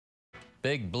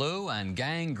Big Blue and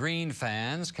Gang Green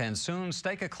fans can soon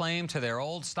stake a claim to their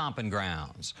old stomping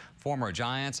grounds. Former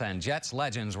Giants and Jets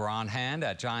legends were on hand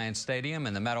at Giants Stadium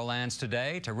in the Meadowlands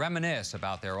today to reminisce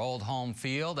about their old home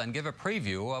field and give a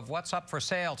preview of what's up for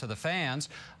sale to the fans.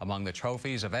 Among the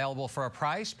trophies available for a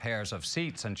price, pairs of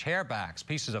seats and chair backs,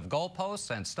 pieces of goalposts,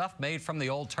 and stuff made from the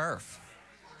old turf.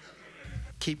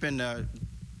 Keeping the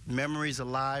memories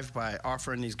alive by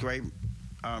offering these great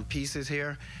pieces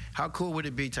here. How cool would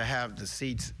it be to have the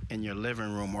seats in your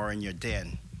living room or in your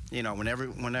den? You know,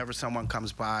 whenever someone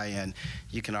comes by, and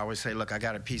you can always say, look, I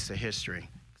got a piece of history.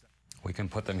 We can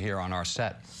put them here on our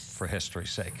set for history's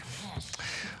sake.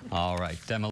 All right.